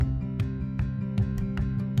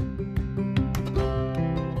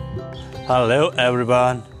Hello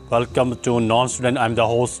everyone, welcome to Non-Student. I'm the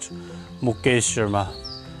host Mukesh Sharma.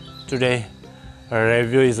 Today, a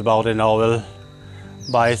review is about a novel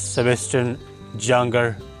by Sebastian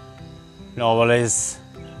Junger. Novel is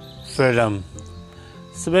Freedom.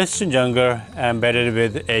 Sebastian Junger embedded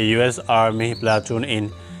with a US Army platoon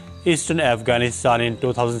in eastern Afghanistan in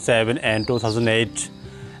 2007 and 2008,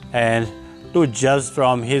 and to judge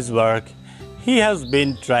from his work, he has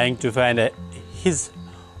been trying to find his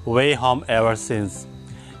way home ever since.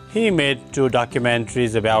 He made 2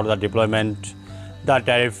 documentaries about the deployment, the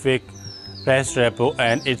terrific Rest Repo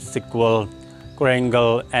and its sequel,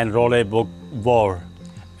 Kringle and Role Book War,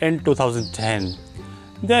 in 2010.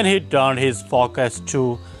 Then he turned his focus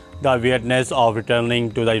to the weirdness of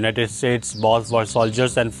returning to the United States both for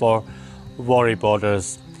soldiers and for war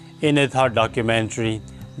reporters in a 3rd documentary,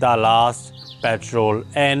 The Last Patrol,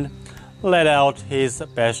 and laid out his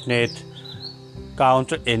passionate,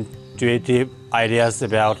 counterintuitive ideas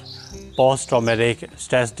about post-traumatic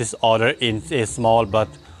stress disorder in a small but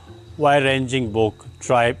wide-ranging book,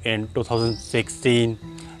 Tribe, in 2016.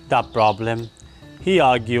 The problem, he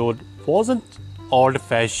argued, wasn't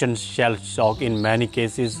old-fashioned shell shock in many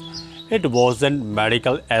cases. It wasn't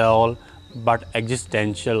medical at all, but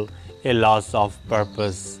existential, a loss of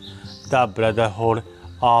purpose. The brotherhood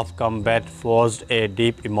of combat forced a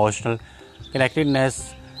deep emotional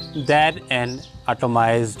connectedness that an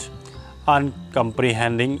atomized,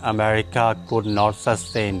 uncomprehending America could not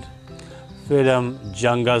sustain. Freedom,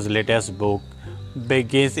 Junger's latest book,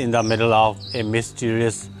 begins in the middle of a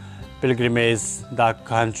mysterious pilgrimage. The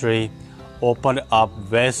country opened up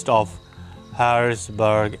west of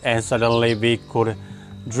Harrisburg, and suddenly we could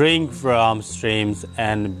drink from streams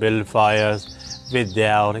and build fires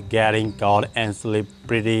without getting caught and sleep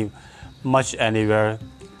pretty much anywhere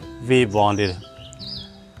we wanted.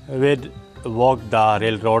 We'd walk the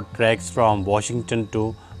railroad tracks from Washington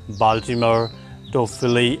to Baltimore to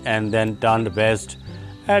Philly and then turned west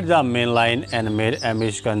at the main line and made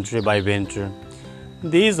Amish country by winter.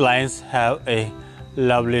 These lines have a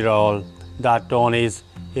lovely role. The tone is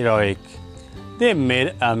heroic. They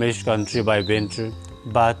made Amish country by winter,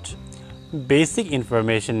 but basic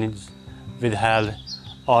information is withheld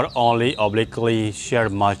or only obliquely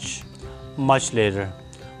shared much later.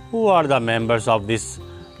 Who are the members of this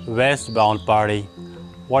westbound party?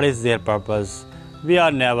 What is their purpose? We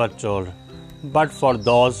are never told. But for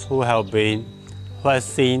those who have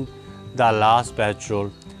seen The Last Patrol,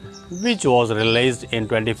 which was released in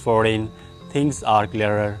 2014, things are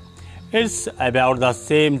clearer. It's about the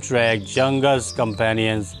same track. Junger's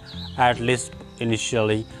companions, at least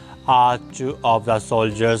initially, are 2 of the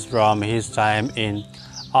soldiers from his time in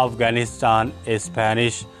Afghanistan, a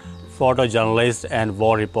Spanish photojournalist and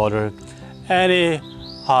war reporter, and a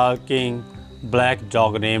hulking black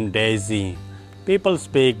dog named Daisy. People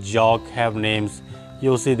speak, joke, have names.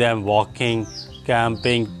 You see them walking,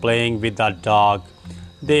 camping, playing with the dog.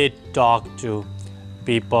 They talk to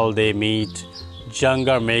people they meet.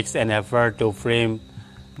 Junger makes an effort to frame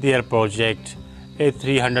their project, a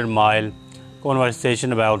 300-mile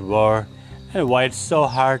conversation about war and why it's so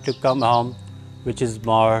hard to come home, which is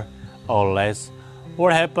more or less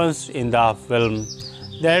what happens in the film.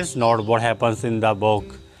 That's not what happens in the book.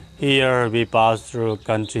 Here we pass through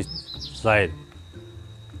countryside,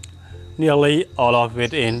 nearly all of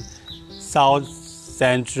it in south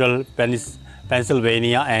central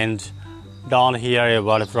Pennsylvania, and don't hear a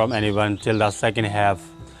word from anyone till the second half.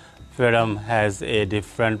 Freedom has a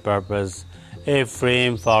different purpose, a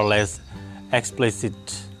frame far less explicit.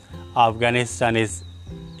 Afghanistan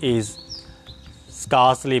is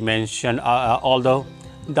scarcely mentioned, although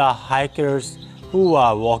the hikers who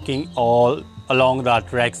are walking all along the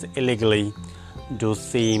tracks illegally do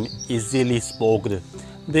seem easily spooked.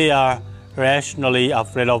 They are rationally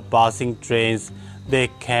afraid of passing trains. They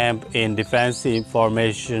camp in defensive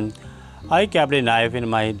formation. I kept a knife in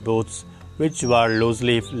my boots, which were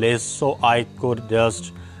loosely laced, so I could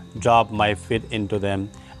just drop my feet into them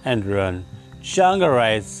and run. Junger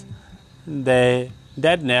writes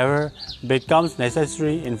that never becomes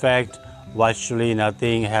necessary. In fact, virtually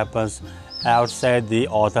nothing happens outside the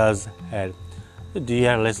author's head.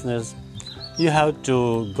 Dear listeners, you have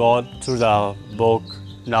to go through the book,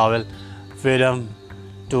 novel, Freedom,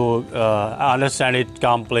 to understand it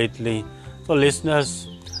completely. So listeners,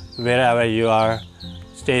 wherever you are,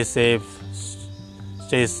 stay safe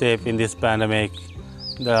in this pandemic.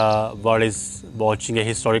 The world is watching a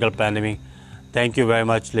historical pandemic. Thank you very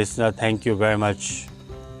much, listener. Thank you very much.